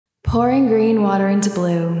Pouring green water into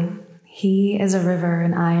blue, he is a river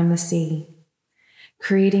and I am the sea.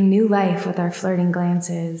 Creating new life with our flirting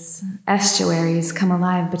glances, estuaries come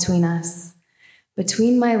alive between us.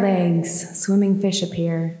 Between my legs, swimming fish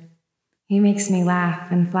appear. He makes me laugh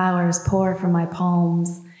and flowers pour from my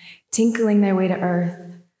palms, tinkling their way to earth,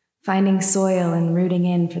 finding soil and rooting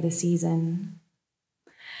in for the season.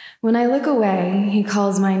 When I look away, he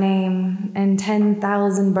calls my name, and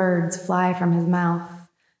 10,000 birds fly from his mouth,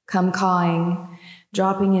 come cawing,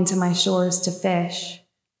 dropping into my shores to fish,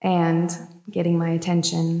 and getting my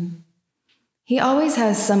attention. He always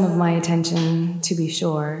has some of my attention, to be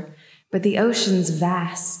sure, but the ocean's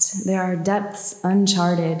vast. There are depths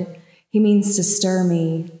uncharted. He means to stir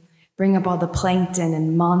me, bring up all the plankton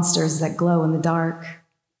and monsters that glow in the dark,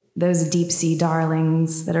 those deep-sea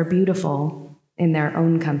darlings that are beautiful in their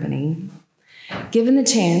own company. Given the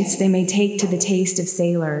chance, they may take to the taste of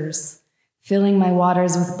sailors, filling my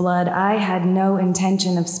waters with blood I had no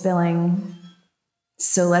intention of spilling.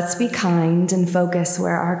 So let's be kind and focus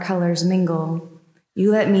where our colors mingle.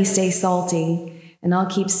 You let me stay salty, and I'll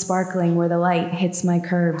keep sparkling where the light hits my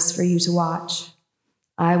curves for you to watch.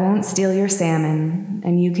 I won't steal your salmon,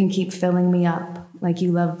 and you can keep filling me up like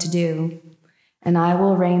you love to do, and I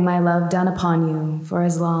will rain my love down upon you for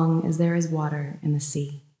as long as there is water in the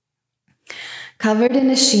sea. Covered in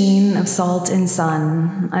a sheen of salt and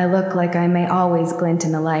sun, I look like I may always glint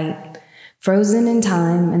in the light, frozen in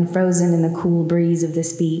time and frozen in the cool breeze of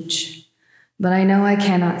this beach. But I know I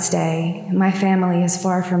cannot stay. My family is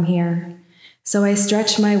far from here. So I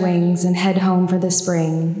stretch my wings and head home for the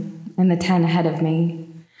spring and the 10 ahead of me.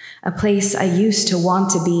 A place I used to want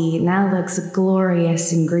to be now looks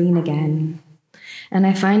glorious and green again. And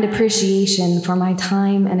I find appreciation for my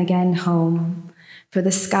time and again home, for the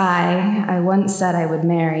sky I once said I would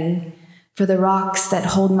marry, for the rocks that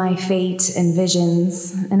hold my fate and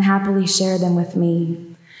visions and happily share them with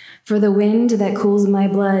me, for the wind that cools my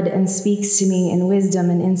blood and speaks to me in wisdom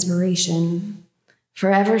and inspiration,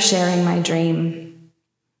 forever sharing my dream.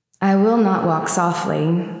 I will not walk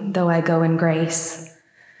softly, though I go in grace.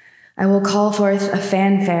 I will call forth a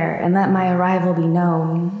fanfare and let my arrival be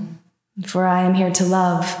known, for I am here to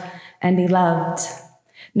love and be loved,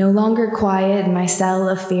 no longer quiet in my cell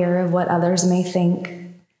of fear of what others may think.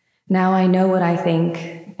 Now I know what I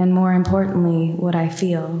think, and more importantly, what I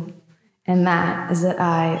feel, and that is that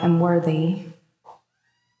I am worthy.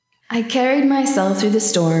 I carried myself through the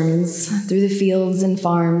storms, through the fields and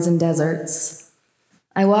farms and deserts.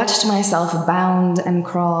 I watched myself bound and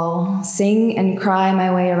crawl, sing and cry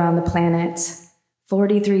my way around the planet,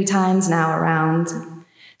 43 times now around.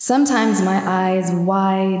 Sometimes my eyes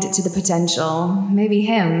wide to the potential. Maybe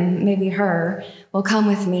him, maybe her, will come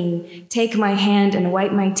with me, take my hand and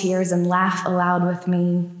wipe my tears and laugh aloud with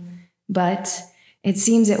me. But it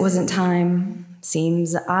seems it wasn't time.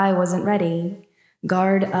 Seems I wasn't ready.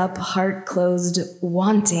 Guard up, heart closed,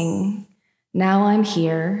 wanting. Now I'm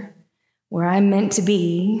here, where I'm meant to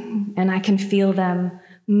be, and I can feel them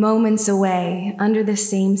moments away, under the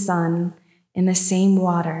same sun, in the same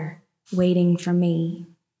water, waiting for me.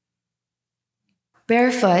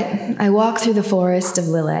 Barefoot, I walk through the forest of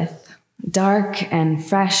Lilith, dark and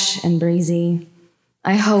fresh and breezy.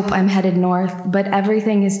 I hope I'm headed north, but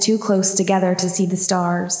everything is too close together to see the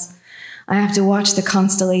stars. I have to watch the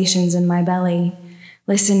constellations in my belly,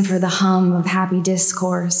 listen for the hum of happy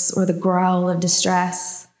discourse or the growl of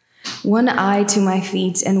distress. One eye to my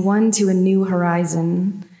feet and one to a new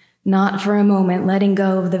horizon, not for a moment letting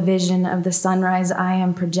go of the vision of the sunrise I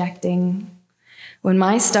am projecting. When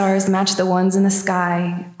my stars match the ones in the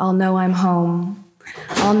sky, I'll know I'm home.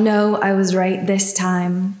 I'll know I was right this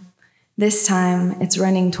time. This time, it's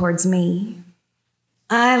running towards me.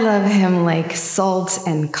 I love him like salt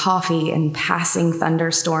and coffee and passing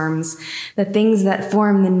thunderstorms, the things that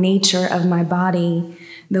form the nature of my body,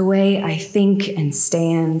 the way I think and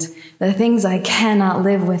stand, the things I cannot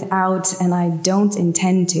live without and I don't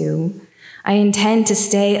intend to. I intend to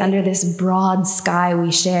stay under this broad sky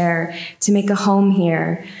we share, to make a home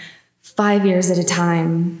here, 5 years at a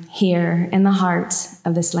time, here in the heart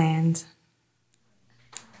of this land.